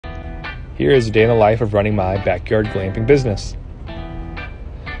Here is a day in the life of running my backyard glamping business.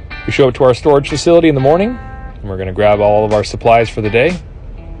 We show up to our storage facility in the morning, and we're going to grab all of our supplies for the day.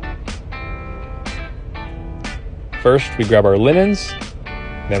 First, we grab our linens,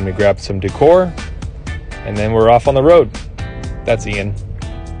 then we grab some decor, and then we're off on the road. That's Ian.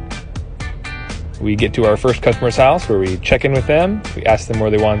 We get to our first customer's house where we check in with them. We ask them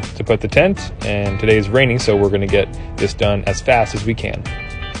where they want to put the tent, and today is raining, so we're going to get this done as fast as we can.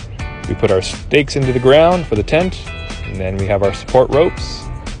 We put our stakes into the ground for the tent, and then we have our support ropes.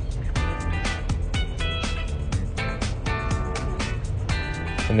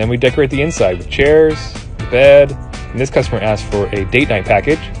 And then we decorate the inside with chairs, a bed, and this customer asked for a date night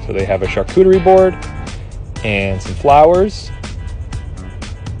package, so they have a charcuterie board and some flowers.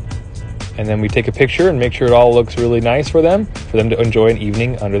 And then we take a picture and make sure it all looks really nice for them to enjoy an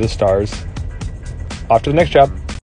evening under the stars. Off to the next job.